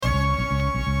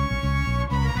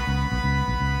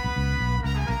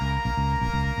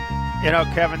You know,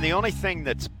 Kevin, the only thing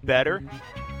that's better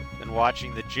than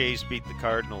watching the Jays beat the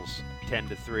Cardinals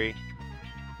 10-3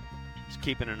 is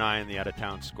keeping an eye on the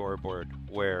out-of-town scoreboard,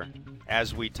 where,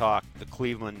 as we talk, the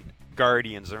Cleveland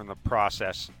Guardians are in the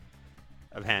process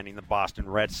of handing the Boston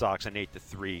Red Sox an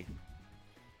 8-3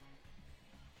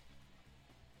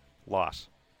 loss.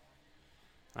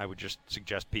 I would just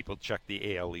suggest people check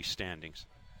the AL East standings.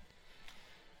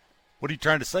 What are you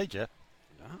trying to say, Jeff?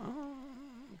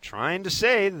 I'm trying to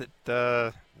say that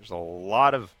there's a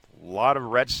lot of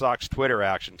Red Sox Twitter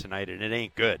action tonight, and it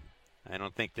ain't good. I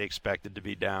don't think they expected to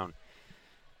be down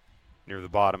near the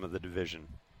bottom of the division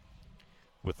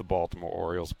with the Baltimore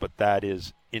Orioles, but that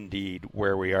is indeed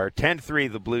where we are.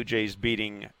 10-3, the Blue Jays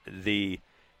beating the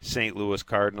St. Louis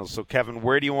Cardinals. So, Kevin,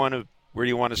 where do you want to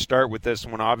start with this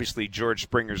one? Obviously, George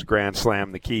Springer's grand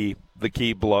slam, the key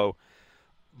blow,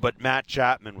 but Matt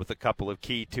Chapman with a couple of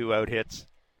key two-out hits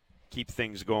keep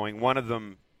things going. One of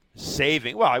them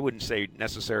saving, well, I wouldn't say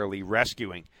necessarily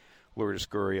rescuing Lourdes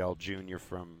Gurriel Jr.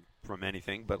 from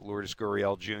anything, but Lourdes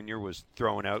Gurriel Jr. was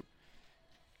thrown out,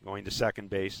 going to second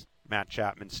base. Matt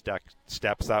Chapman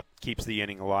steps up, keeps the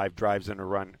inning alive, drives in a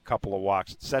run, a couple of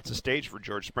walks, sets a stage for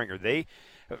George Springer.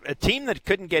 A team that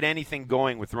couldn't get anything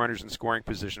going with runners in scoring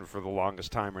position for the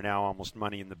longest time are now almost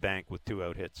money in the bank with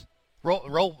two-out hits.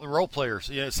 Role players.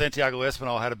 You know, Santiago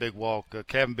Espinal had a big walk.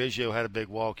 Kevin Biggio had a big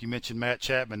walk. You mentioned Matt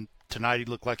Chapman. Tonight he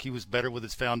looked like he was better with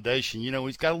his foundation. You know,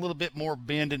 he's got a little bit more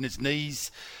bend in his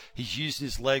knees. He's using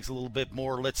his legs a little bit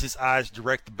more, lets his eyes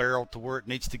direct the barrel to where it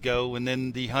needs to go. And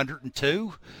then the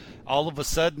 102, all of a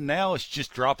sudden now it's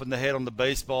just dropping the head on the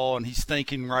baseball, and he's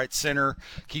thinking right center,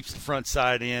 keeps the front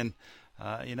side in.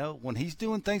 You know, when he's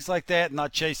doing things like that,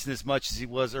 not chasing as much as he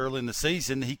was early in the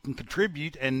season, he can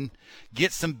contribute and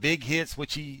get some big hits,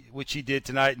 which he did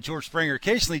tonight. And George Springer,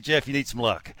 occasionally, Jeff, you need some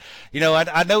luck. You know,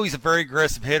 I know he's a very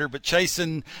aggressive hitter, but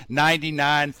chasing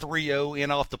 99, 3-0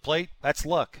 in off the plate, that's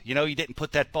luck. You know, he didn't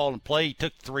put that ball in play. He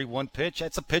took the 3-1 pitch.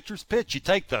 That's a pitcher's pitch. You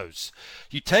take those.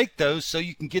 You take those so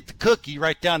you can get the cookie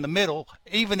right down the middle,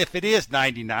 even if it is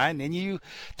 99, and you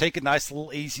take a nice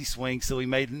little easy swing. So he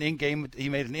made an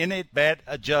in-at-bat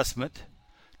adjustment,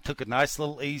 took a nice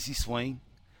little easy swing,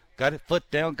 got it foot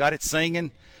down, got it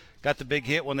singing, got the big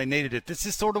hit when they needed it. This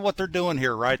is sort of what they're doing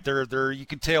here, right? They're you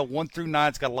can tell 1 through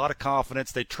 9's got a lot of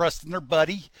confidence. They trust in their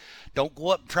buddy. Don't go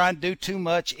up and try and do too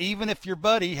much, even if your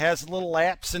buddy has a little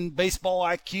lapse in baseball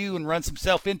IQ and runs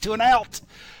himself into an out.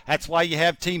 That's why you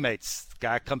have teammates. The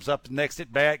guy comes up the next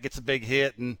at bat, gets a big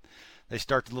hit, and they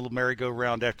start the little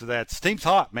merry-go-round after that. This team's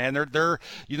hot, man. They're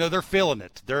feeling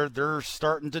it. They're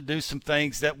starting to do some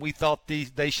things that we thought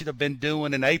they should have been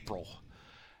doing in April.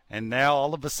 And now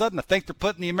all of a sudden, I think they're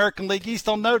putting the American League East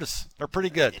on notice. They're pretty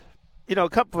good. You know, a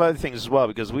couple of other things as well,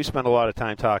 because we spent a lot of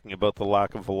time talking about the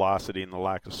lack of velocity and the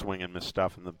lack of swing and miss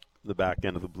stuff in the back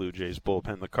end of the Blue Jays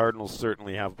bullpen. The Cardinals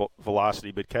certainly have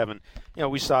velocity, but Kevin, you know,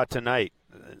 we saw tonight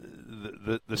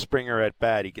the Springer at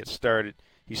bat. He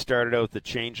started out with the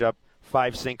changeup,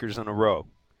 5 sinkers in a row.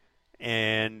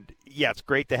 And, yeah, it's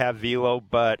great to have velo,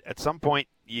 but at some point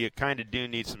you kind of do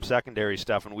need some secondary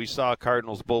stuff. And we saw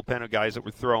Cardinals bullpen of guys that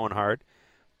were throwing hard,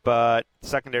 but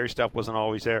secondary stuff wasn't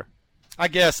always there. I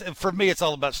guess, for me, it's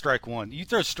all about strike one. You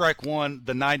throw strike one,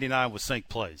 the 99 will sink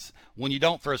plays. When you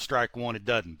don't throw strike one, it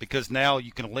doesn't, because now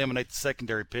you can eliminate the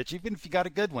secondary pitch. Even if you got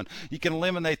a good one, you can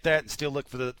eliminate that and still look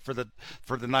for the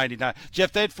 99.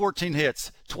 Jeff, they had 14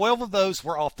 hits. 12 of those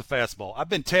were off the fastball. I've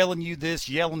been telling you this,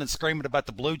 yelling and screaming about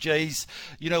the Blue Jays.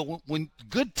 You know, when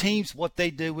good teams, what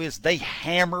they do is they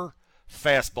hammer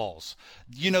fastballs.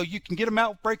 You know, you can get them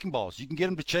out with breaking balls. You can get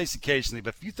them to chase occasionally.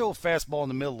 But if you throw a fastball in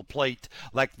the middle of the plate,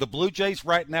 like the Blue Jays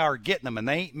right now are getting them, and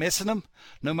they ain't missing them,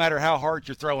 no matter how hard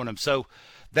you're throwing them. So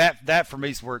that for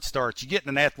me is where it starts. You get in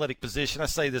an athletic position. I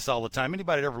say this all the time.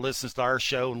 Anybody that ever listens to our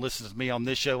show and listens to me on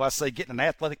this show, I say get in an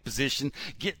athletic position,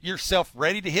 get yourself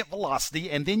ready to hit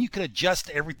velocity, and then you can adjust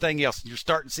to everything else. And you're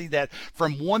starting to see that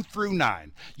from 1 through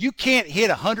 9. You can't hit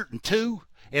 102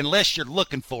 unless you're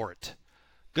looking for it.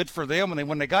 Good for them, and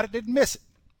when they got it, didn't miss it.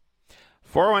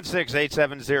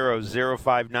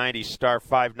 416-870-0590, star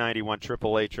 591,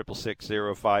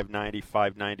 888-666-0590,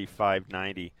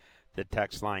 590-590, the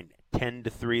text line.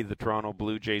 10-3, the Toronto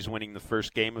Blue Jays winning the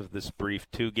first game of this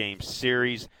brief 2-game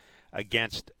series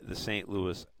against the St.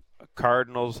 Louis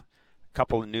Cardinals. A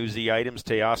couple of newsy items.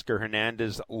 Teoscar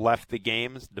Hernandez left the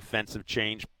game. Defensive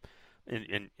change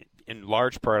in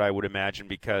large part, I would imagine,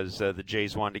 because the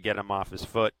Jays wanted to get him off his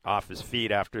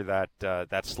feet after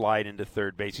that slide into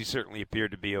third base. He certainly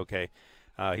appeared to be okay.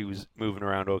 He was moving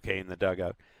around okay in the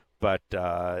dugout. But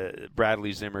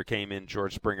Bradley Zimmer came in,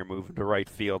 George Springer moving to right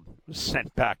field, was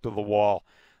sent back to the wall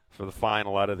for the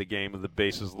final out of the game with the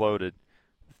bases loaded.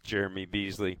 Jeremy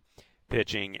Beasley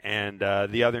pitching. And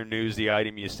the other news, the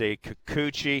item Yusei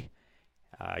Kikuchi.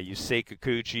 Yusei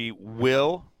Kikuchi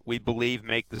will, we believe,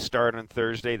 make the start on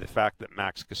Thursday. The fact that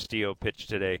Max Castillo pitched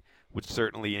today would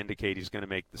certainly indicate he's going to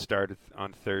make the start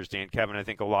on Thursday. And Kevin, I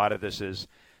think a lot of this is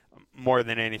more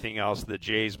than anything else, the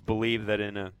Jays believe that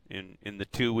in the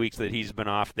 2 weeks that he's been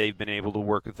off, they've been able to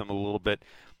work with him a little bit.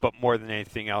 But more than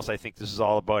anything else, I think this is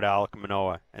all about Alek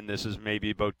Manoah, and this is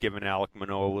maybe about giving Alek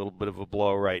Manoah a little bit of a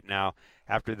blow right now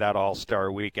after that All-Star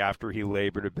week, after he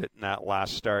labored a bit in that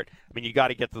last start. I mean, you got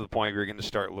to get to the point where you're going to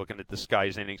start looking at this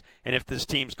guy's innings. And if this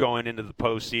team's going into the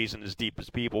postseason as deep as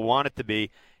people want it to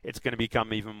be, it's going to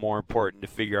become even more important to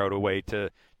figure out a way to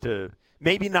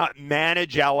maybe not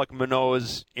manage Alek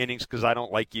Manoah's innings, because I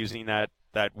don't like using that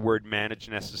word manage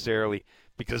necessarily,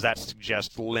 because that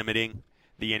suggests limiting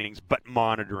the innings, but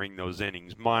monitoring those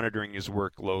innings, monitoring his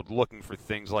workload, looking for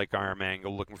things like arm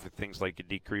angle, looking for things like a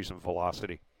decrease in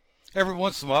velocity. Every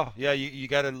once in a while, yeah, you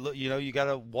got to, you got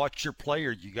to watch your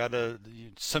player. You got to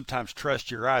sometimes trust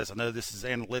your eyes. I know this is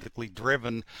analytically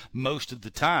driven most of the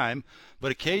time,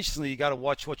 but occasionally you got to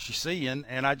watch what you're seeing.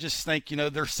 And I just think,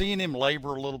 they're seeing him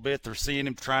labor a little bit. They're seeing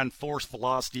him try and force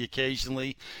velocity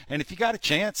occasionally. And if you got a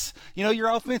chance, your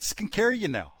offense can carry you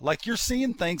now. Like, you're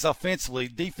seeing things offensively.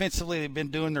 Defensively, they've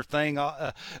been doing their thing,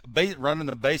 running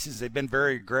the bases. They've been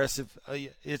very aggressive.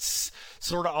 It's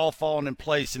sort of all falling in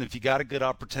place. And if you got a good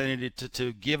opportunity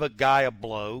to give a guy a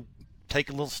blow, take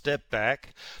a little step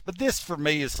back. But this, for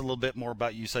me, is a little bit more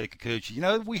about Yusei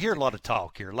Kikuchi. We hear a lot of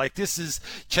talk here. Like, this is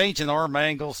changing arm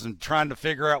angles and trying to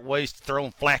figure out ways to throw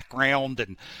him flat ground.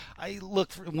 And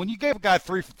look, when you gave a guy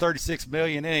 3 for $36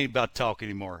 million, it ain't about talk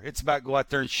anymore. It's about go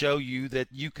out there and show you that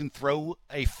you can throw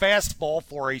a fastball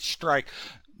for a strike.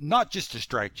 Not just a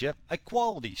strike, Jeff, a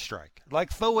quality strike.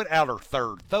 Like, throw it outer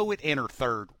third, throw it inner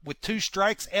third. With 2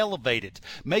 strikes, elevate it.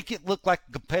 Make it look like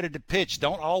a competitive pitch.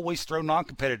 Don't always throw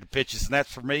non-competitive pitches, and that,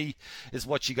 for me, is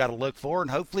what you got to look for,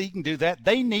 and hopefully he can do that.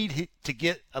 They need to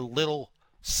get a little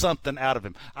something out of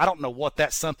him. I don't know what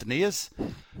that something is,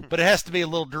 but it has to be a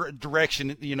little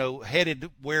direction,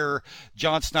 headed where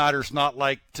John Snyder's not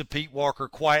like to Pete Walker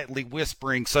quietly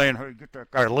whispering, saying, "Hey, get that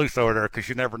guy loose over there," because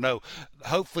you never know.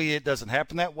 Hopefully it doesn't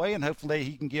happen that way, and hopefully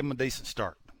he can give him a decent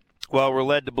start. Well, we're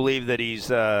led to believe that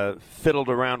he's fiddled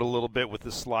around a little bit with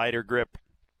the slider grip,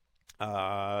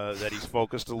 that he's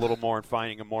focused a little more on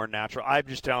finding a more natural. I'm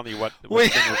just telling you what's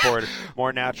been reported.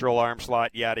 More natural arm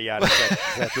slot, yada, yada.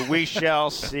 So we shall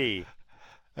see.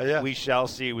 Yeah. We shall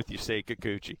see with Yusei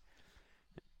Kikuchi.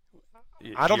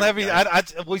 I don't have any.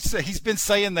 He's been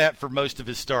saying that for most of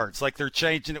his starts. Like, they're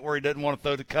changing it where he doesn't want to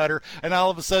throw the cutter, and all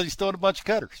of a sudden he's throwing a bunch of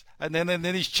cutters, and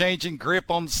then he's changing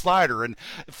grip on the slider. And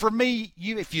for me,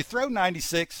 if you throw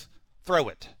 96, throw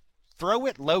it. Throw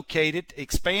it, locate it,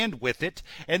 expand with it,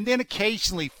 and then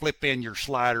occasionally flip in your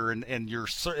slider and your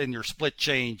split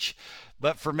change.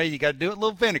 But for me, you got to do it a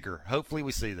little vinegar. Hopefully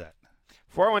we see that.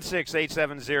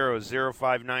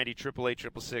 416-870-0590,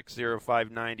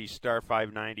 888-666-0590, star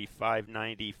 590,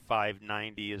 590,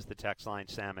 590 is the text line.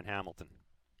 Sam in Hamilton.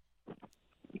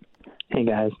 Hey,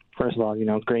 guys. First of all,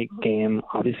 great game.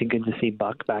 Obviously good to see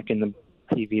Buck back in the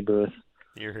TV booth.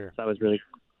 You're here. That was really,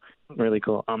 really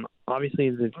cool.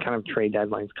 Obviously, the kind of trade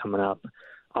deadline's coming up.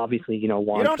 Obviously,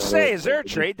 Juan You don't Soto, say. Is there a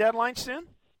trade deadline soon?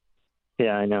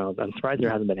 Yeah, I know. I'm surprised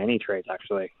there hasn't been any trades,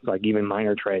 actually. Like, even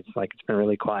minor trades. Like, it's been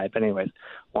really quiet. But anyways,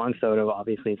 Juan Soto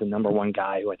obviously is the number one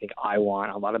guy who I think I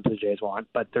want, a lot of Blue Jays want.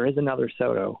 But there is another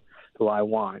Soto who I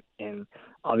want. And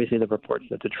obviously the reports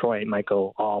that Detroit might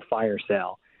go all fire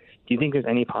sale. Do you think there's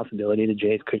any possibility the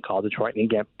Jays could call Detroit and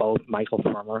get both Michael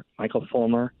Fulmer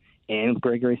and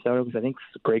Gregory Soto? Because I think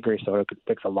Gregory Soto could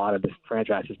fix a lot of this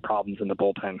franchise's problems in the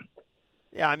bullpen.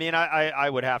 Yeah, I mean, I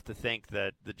would have to think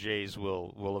that the Jays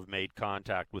will have made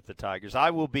contact with the Tigers. I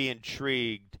will be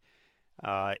intrigued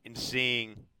in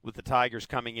seeing, with the Tigers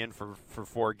coming in for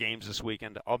 4 games this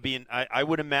weekend. I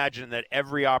would imagine that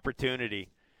every opportunity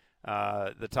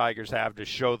the Tigers have to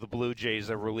show the Blue Jays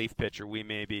a relief pitcher, we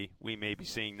may be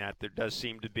seeing that. There does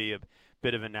seem to be a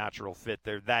bit of a natural fit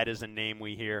there. That is a name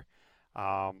we hear.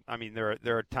 I mean, there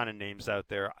are a ton of names out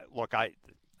there. Look, I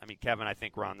mean, Kevin, I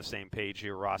think we're on the same page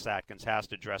here. Ross Atkins has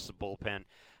to address the bullpen.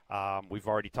 We've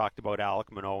already talked about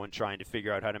Alek Manoah and trying to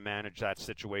figure out how to manage that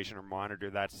situation or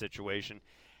monitor that situation.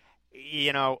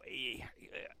 2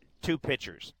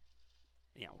 pitchers.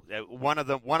 One of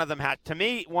them has to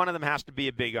be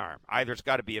a big arm. Either it's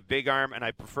got to be a big arm, and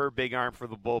I prefer big arm for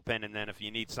the bullpen, and then if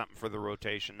you need something for the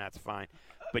rotation, that's fine.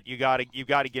 But you got to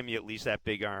give me at least that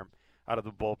big arm out of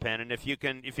the bullpen. And if you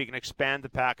can expand the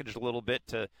package a little bit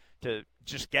to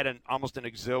just get almost an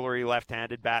auxiliary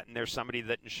left-handed bat, and there's somebody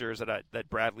that ensures that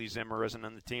Bradley Zimmer isn't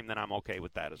on the team, then I'm okay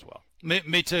with that as well.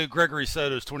 Me too. Gregory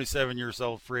Soto is 27 years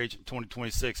old, free agent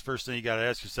 2026. First thing you got to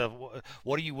ask yourself,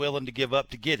 what are you willing to give up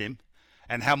to get him?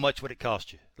 And how much would it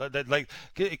cost you?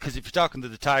 Because if you're talking to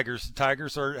the Tigers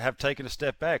have taken a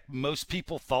step back. Most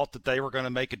people thought that they were going to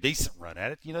make a decent run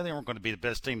at it. They weren't going to be the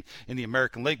best team in the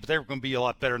American League, but they were going to be a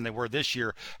lot better than they were this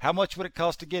year. How much would it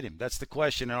cost to get him? That's the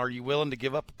question. And are you willing to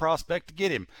give up a prospect to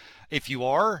get him? If you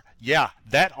are, yeah,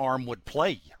 that arm would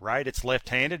play, right? It's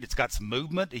left-handed. It's got some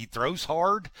movement. He throws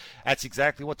hard. That's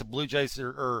exactly what the Blue Jays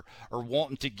are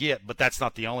wanting to get, but that's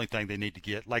not the only thing they need to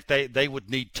get. Like they would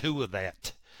need two of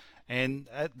that. And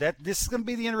this is going to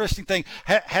be the interesting thing.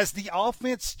 Has the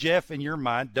offense, Jeff, in your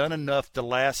mind, done enough the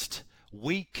last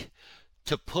week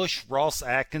to push Ross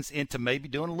Atkins into maybe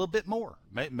doing a little bit more?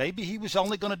 Maybe he was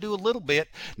only going to do a little bit.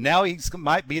 Now he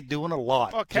might be doing a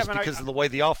lot, well, Kevin, just because of the way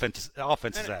the offense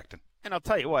is acting. And I'll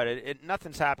tell you what,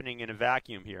 nothing's happening in a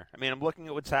vacuum here. I mean, I'm looking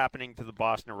at what's happening to the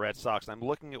Boston Red Sox. I'm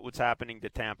looking at what's happening to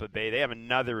Tampa Bay. They have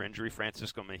another injury,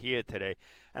 Francisco Mejia, today.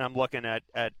 And I'm looking at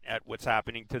what's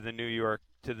happening to the New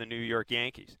York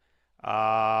Yankees.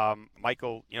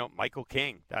 Michael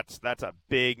King, that's a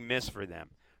big miss for them.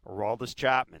 Aroldis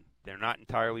Chapman, they're not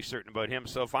entirely certain about him.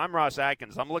 So if I'm Ross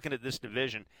Atkins, I'm looking at this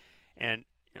division, and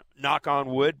knock on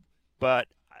wood, but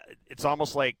it's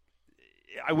almost like,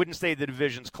 I wouldn't say the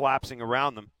division's collapsing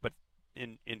around them, but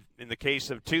in the case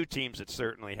of two teams, it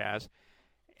certainly has.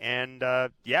 And I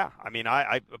mean,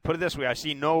 I put it this way: I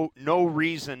see no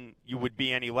reason you would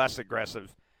be any less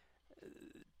aggressive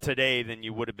today than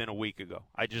you would have been a week ago.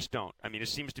 I just don't. I mean, it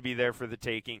seems to be there for the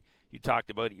taking. You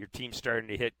talked about it. Your team's starting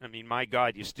to hit. I mean, my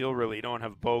God, you still really don't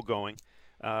have Bo going.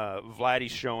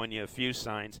 Vladdy's showing you a few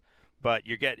signs. But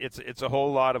it's a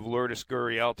whole lot of Lourdes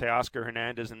Gurriel, Teoscar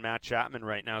Hernandez, and Matt Chapman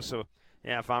right now. So,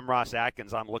 yeah, if I'm Ross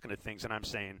Atkins, I'm looking at things and I'm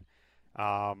saying,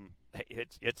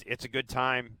 it's a good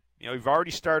time. We've already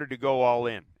started to go all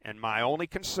in. And my only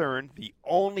concern, the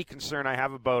only concern I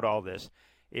have about all this,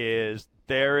 is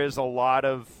there is a lot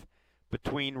of,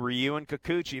 between Ryu and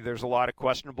Kikuchi, there's a lot of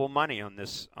questionable money on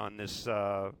this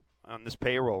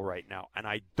payroll right now. And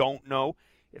I don't know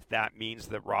if that means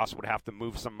that Ross would have to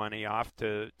move some money off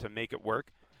to make it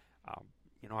work.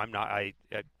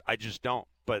 I just don't.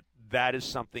 But that is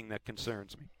something that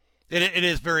concerns me. It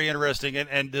is very interesting.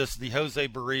 And does the Jose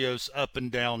Barrios up and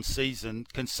down season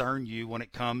concern you when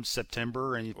it comes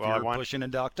September and you're pushing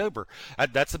into October?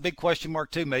 That's a big question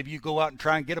mark, too. Maybe you go out and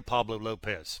try and get a Pablo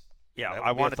Lopez. Yeah,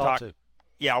 I want to talk.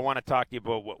 Yeah, I want to talk to you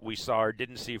about what we saw or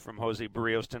didn't see from Jose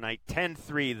Barrios tonight.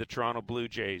 10-3, the Toronto Blue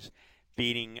Jays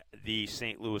beating the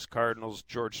St. Louis Cardinals.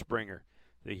 George Springer,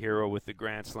 the hero with the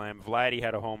grand slam. Vladdy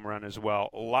had a home run as well.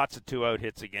 Lots of two-out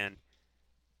hits again.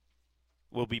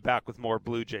 We'll be back with more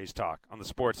Blue Jays talk on the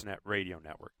Sportsnet Radio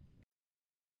Network.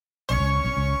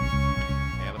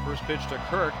 And the first pitch to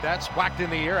Kirk. That's whacked in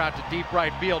the air out to deep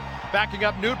right field. Backing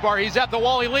up Nootbaar. He's at the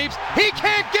wall. He leaps. He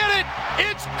can't get it.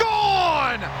 It's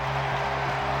gone.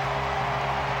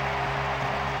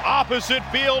 Opposite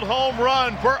field home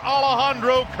run for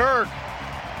Alejandro Kirk.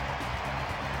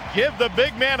 Give the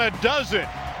big man a dozen.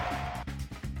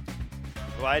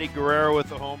 Vladdy Guerrero with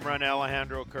the home run,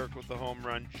 Alejandro Kirk with the home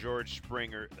run, George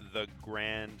Springer the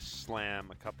grand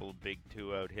slam. A couple of big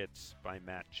two-out hits by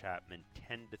Matt Chapman.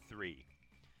 10-3,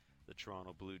 the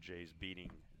Toronto Blue Jays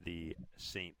beating the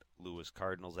St. Louis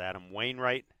Cardinals. Adam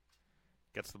Wainwright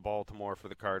gets the Baltimore for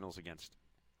the Cardinals against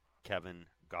Kevin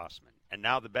Gossman. And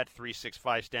now the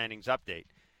Bet365 standings update.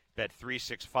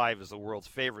 Bet365 is the world's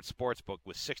favorite sports book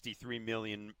with 63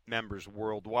 million members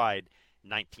worldwide.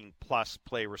 19-plus,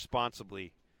 play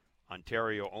responsibly,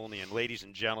 Ontario only. And ladies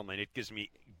and gentlemen, it gives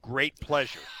me great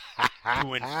pleasure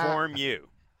to inform you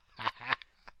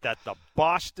that the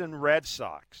Boston Red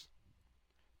Sox,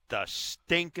 the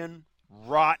stinking,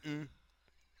 rotten,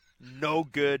 no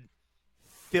good,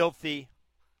 filthy,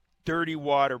 dirty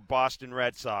water Boston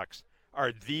Red Sox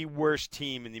are the worst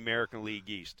team in the American League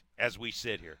East as we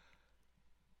sit here.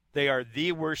 They are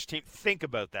the worst team. Think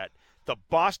about that. The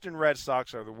Boston Red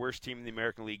Sox are the worst team in the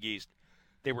American League East.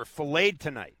 They were filleted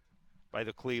tonight by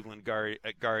the Cleveland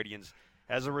Guardians.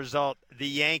 As a result, the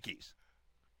Yankees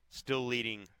still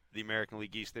leading the American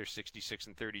League East. They're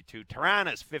 66-32.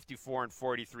 Toronto's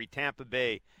 54-43. Tampa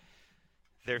Bay,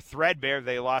 they're threadbare.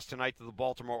 They lost tonight to the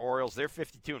Baltimore Orioles. They're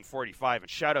 52-45. And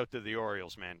shout out to the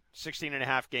Orioles, man.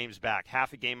 16.5 games back.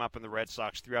 Half a game up in the Red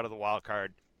Sox. 3 out of the wild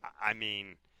card. I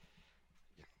mean,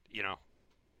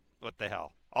 what the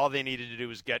hell? All they needed to do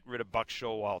was get rid of Buck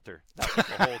Showalter. That was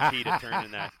the whole key to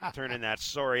turning that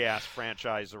sorry-ass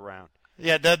franchise around.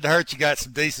 Yeah, it doesn't hurt. You got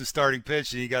some decent starting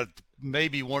pitching. You got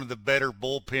maybe one of the better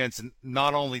bullpens in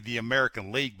not only the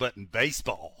American League but in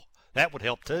baseball. That would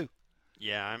help too.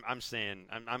 Yeah, I'm saying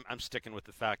I'm sticking with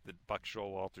the fact that Buck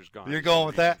Showalter's gone. You're going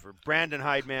with that? For Brandon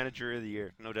Hyde Manager of the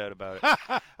Year, no doubt about it.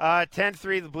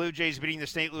 10-3, the Blue Jays beating the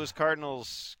St. Louis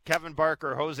Cardinals. Kevin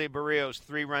Barker, Jose Barrios,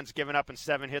 3 runs given up and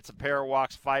 7 hits, a pair of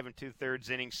walks, 5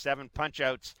 2/3 innings, 7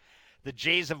 punch-outs. The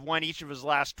Jays have won each of his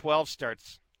last 12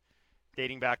 starts,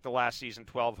 dating back to last season,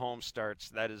 12 home starts.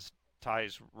 That is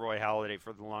ties Roy Halladay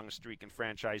for the longest streak in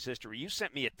franchise history. You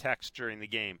sent me a text during the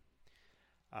game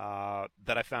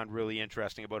that I found really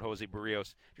interesting about Jose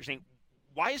Barrios. You're saying,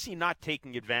 why is he not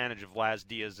taking advantage of Laz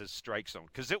Diaz's strike zone?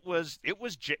 Because it was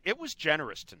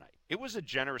generous tonight. It was a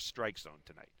generous strike zone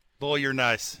tonight. Boy, you're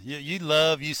nice. You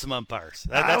love you some umpires.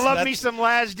 I love me some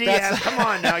Laz Diaz. Come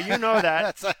on now, you know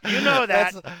that. You know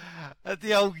that.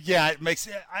 It makes.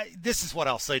 This is what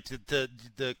I'll say to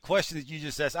the question that you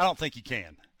just asked. I don't think you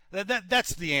can.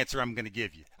 That's the answer I'm going to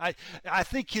give you. I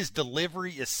think his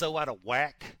delivery is so out of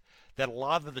whack that a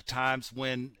lot of the times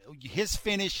when his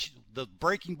finish, the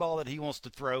breaking ball that he wants to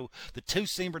throw, the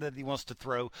two-seamer that he wants to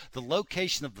throw, the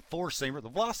location of the four-seamer, the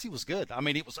velocity was good. I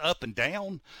mean, it was up and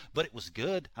down, but it was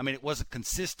good. I mean, it wasn't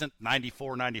consistent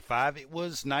 94, 95. It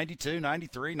was 92,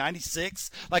 93,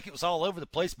 96. Like, it was all over the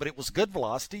place, but it was good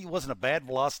velocity. It wasn't a bad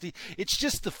velocity. It's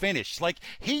just the finish. Like,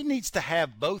 he needs to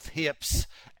have both hips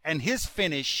and his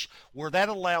finish where that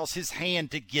allows his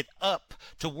hand to get up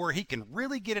to where he can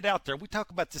really get it out there. We talk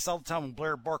about this all the time with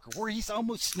Blair Barker, where he's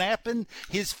almost snapping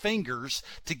his fingers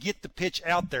to get the pitch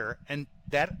out there. And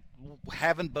that,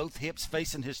 having both hips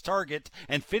facing his target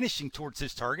and finishing towards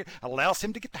his target, allows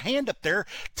him to get the hand up there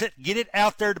to get it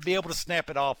out there to be able to snap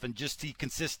it off. And just he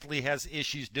consistently has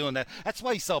issues doing that. That's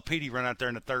why you saw Petey run out there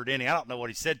in the third inning. I don't know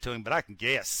what he said to him, but I can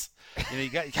guess.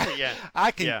 I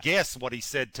can guess what he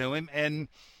said to him. And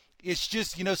it's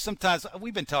just, sometimes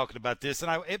we've been talking about this,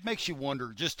 and it makes you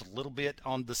wonder just a little bit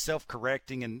on the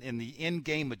self-correcting and the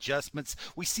in-game adjustments.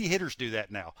 We see hitters do that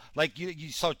now. Like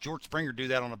you saw George Springer do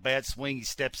that on a bad swing. He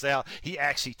steps out. He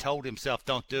actually told himself,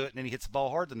 don't do it, and then he hits the ball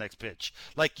hard the next pitch.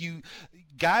 Like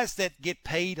guys that get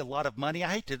paid a lot of money,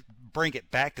 I hate to bring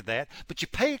it back to that, but you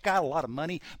pay a guy a lot of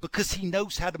money because he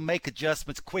knows how to make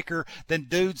adjustments quicker than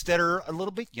dudes that are a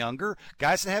little bit younger,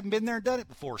 guys that haven't been there and done it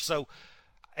before. So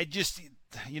I just –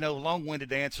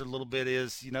 long-winded answer a little bit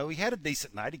is, he had a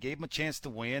decent night. He gave him a chance to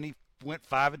win. He went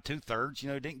 5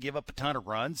 2/3. Didn't give up a ton of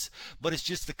runs, but it's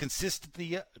just the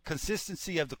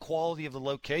consistency of the quality of the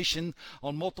location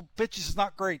on multiple pitches is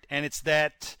not great. And it's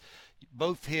that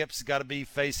both hips got to be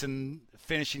finishing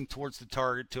towards the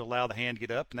target to allow the hand to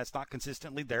get up, and that's not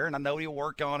consistently there. And I know he'll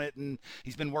work on it, and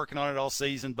he's been working on it all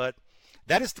season, but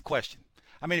that is the question.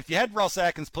 I mean, if you had Ross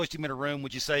Atkins push him in a room,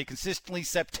 would you say consistently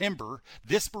September,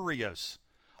 this Barrios?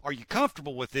 Are you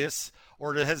comfortable with this,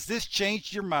 or has this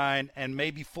changed your mind and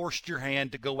maybe forced your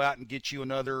hand to go out and get you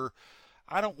another,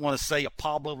 I don't want to say a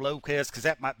Pablo Lopez because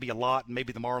that might be a lot, and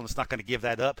maybe the Marlins not going to give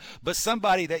that up, but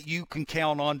somebody that you can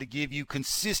count on to give you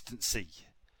consistency.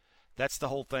 That's the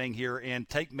whole thing here, and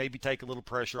maybe take a little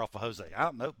pressure off of Jose. I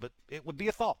don't know, but it would be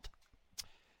a thought.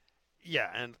 Yeah,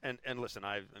 and listen,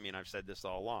 I've said this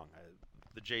all along.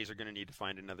 The Jays are going to need to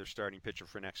find another starting pitcher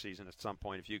for next season at some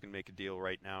point. If you can make a deal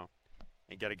right now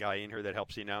and get a guy in here that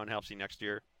helps you now and helps you next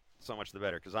year, so much the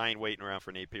better. Because I ain't waiting around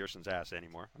for Nate Pearson's ass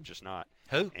anymore. I'm just not.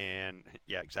 Who? And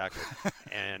yeah, exactly.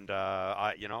 And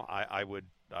I would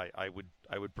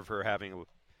prefer having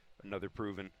another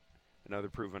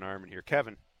proven arm in here.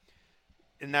 Kevin,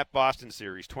 in that Boston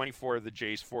series, 24 of the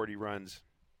Jays' 40 runs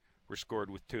were scored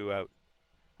with 2 out.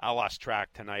 I lost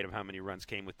track tonight of how many runs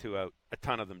came with 2 out. A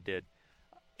ton of them did.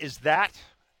 Is that –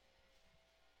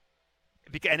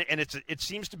 and it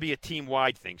seems to be a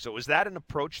team-wide thing. So is that an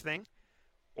approach thing?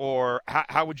 Or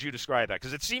how would you describe that?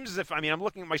 Because it seems as if – I'm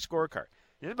looking at my scorecard.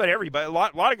 Everybody, a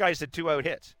lot of guys had 2 out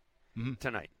hits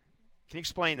tonight. Can you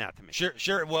explain that to me?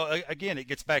 Sure. Well, again, it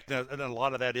gets back to a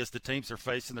lot of that is the teams they're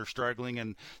facing. They're struggling,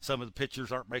 and some of the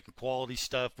pitchers aren't making quality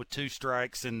stuff with 2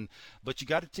 strikes. But you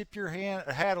got to tip your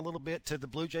hat a little bit to the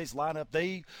Blue Jays lineup.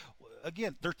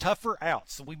 They're tougher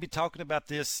outs. So we've been talking about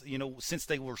this, since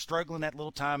they were struggling that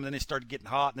little time, and then they started getting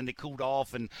hot, and then they cooled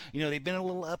off. And, they've been a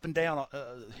little up and down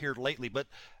here lately. But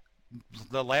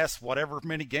the last whatever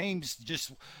many games,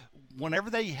 just whenever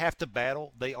they have to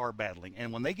battle, they are battling.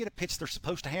 And when they get a pitch they're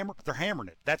supposed to hammer, they're hammering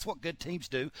it. That's what good teams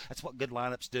do. That's what good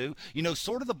lineups do.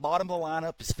 Sort of the bottom of the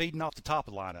lineup is feeding off the top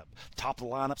of the lineup. The top of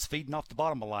the lineup's feeding off the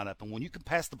bottom of the lineup. And when you can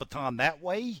pass the baton that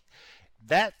way,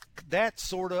 that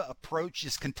sort of approach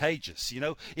is contagious.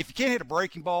 If you can't hit a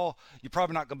breaking ball, you're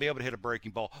probably not going to be able to hit a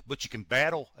breaking ball, but you can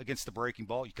battle against the breaking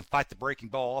ball. You can fight the breaking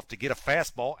ball off to get a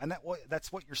fastball, and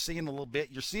that's what you're seeing a little bit.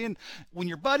 You're seeing when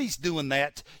your buddy's doing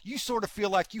that, you sort of feel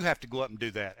like you have to go up and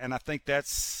do that, and I think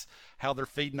that's how they're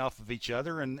feeding off of each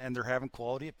other, and they're having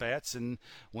quality at bats, and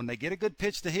when they get a good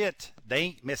pitch to hit, they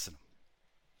ain't missing them.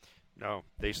 No,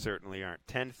 they certainly aren't.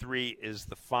 10-3 is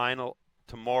the final.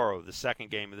 Tomorrow, the second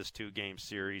game of this two-game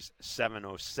series,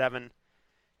 7:07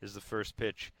 is the first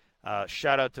pitch.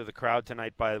 Shout out to the crowd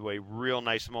tonight, by the way. Real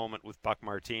nice moment with Buck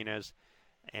Martinez,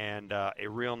 and a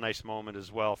real nice moment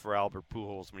as well for Albert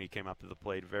Pujols when he came up to the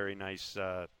plate. Very nice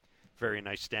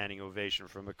standing ovation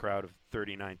from a crowd of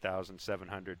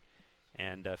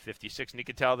 39,756, and you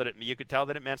could tell that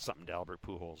it meant something to Albert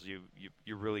Pujols. You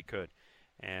really could,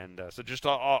 and so just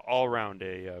all around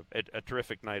a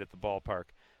terrific night at the ballpark.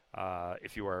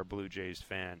 If you are a Blue Jays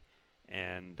fan.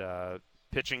 And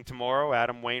pitching tomorrow,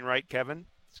 Adam Wainwright, Kevin,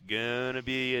 it's going to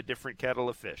be a different kettle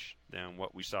of fish than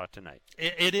what we saw tonight.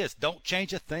 It is. Don't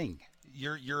change a thing.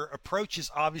 Your approach is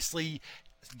obviously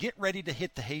get ready to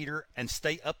hit the heater and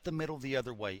stay up the middle the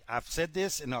other way. I've said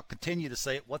this, and I'll continue to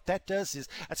say it. What that does is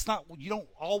you don't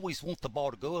always want the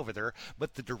ball to go over there,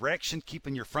 but the direction,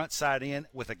 keeping your front side in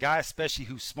with a guy especially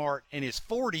who's smart in his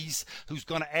 40s, who's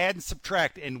going to add and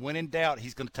subtract, and when in doubt,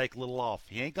 he's going to take a little off.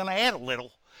 He ain't going to add a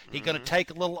little. He's going to take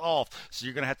a little off. So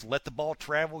you're going to have to let the ball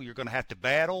travel. You're going to have to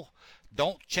battle.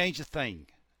 Don't change a thing.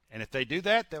 And if they do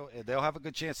that, they'll have a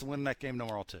good chance of winning that game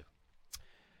tomorrow too.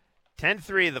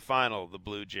 10-3 the final, the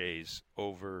Blue Jays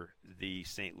over the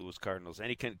St. Louis Cardinals.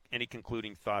 Any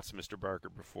concluding thoughts, Mr. Barker,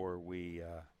 before we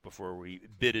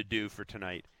bid adieu for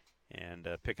tonight and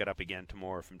pick it up again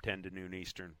tomorrow from 10 to noon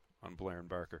Eastern on Blair and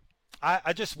Barker?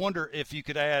 I just wonder if you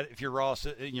could add, if you're Ross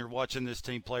and you're watching this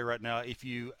team play right now, if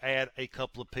you add a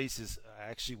couple of pieces,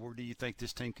 actually, where do you think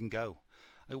this team can go?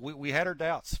 We had our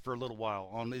doubts for a little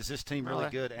while on, is this team really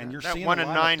good? And you're seeing that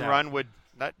 1-9 run would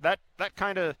that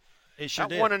kind of. It sure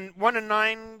did.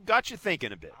 1-9 got you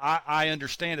thinking a bit. I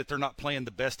understand that they're not playing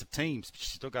the best of teams, but you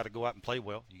still got to go out and play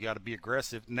well. You got to be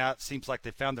aggressive. Now it seems like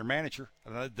they found their manager.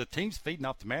 The team's feeding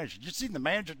off the manager. You see the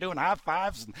manager doing high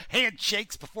fives and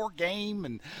handshakes before game,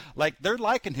 and like they're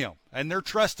liking him and they're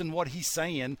trusting what he's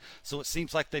saying. So it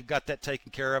seems like they've got that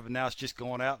taken care of, and now it's just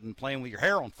going out and playing with your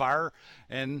hair on fire.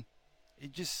 And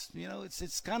it just,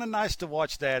 it's kind of nice to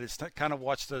watch that. It's kind of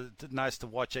nice to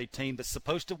watch a team that's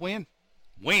supposed to win,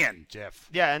 Jeff.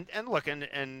 Yeah, and look, and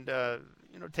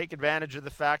take advantage of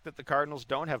the fact that the Cardinals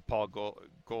don't have Paul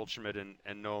Goldschmidt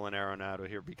and Nolan Arenado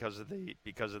here because of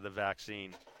the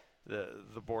vaccine,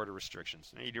 the border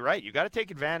restrictions. And you're right. You got to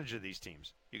take advantage of these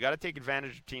teams. You got to take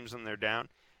advantage of teams when they're down,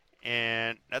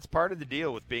 and that's part of the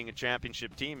deal with being a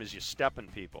championship team is you step on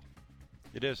people.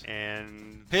 It is.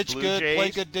 And pitch Blue good, Jays, play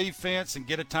good defense, and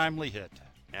get a timely hit.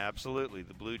 Absolutely,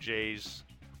 the Blue Jays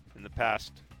in the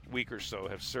past week or so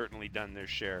have certainly done their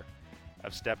share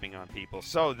of stepping on people.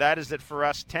 So that is it for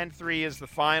us. 10-3 is the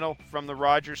final from the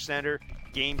Rogers Center.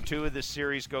 Game 2 of this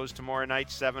series goes tomorrow night,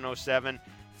 7:07.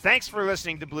 Thanks for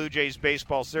listening to Blue Jays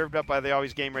Baseball, served up by the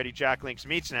always game-ready Jack Link's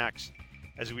Meat Snacks.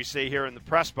 As we say here in the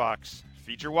press box,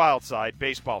 feed your wild side,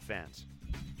 baseball fans.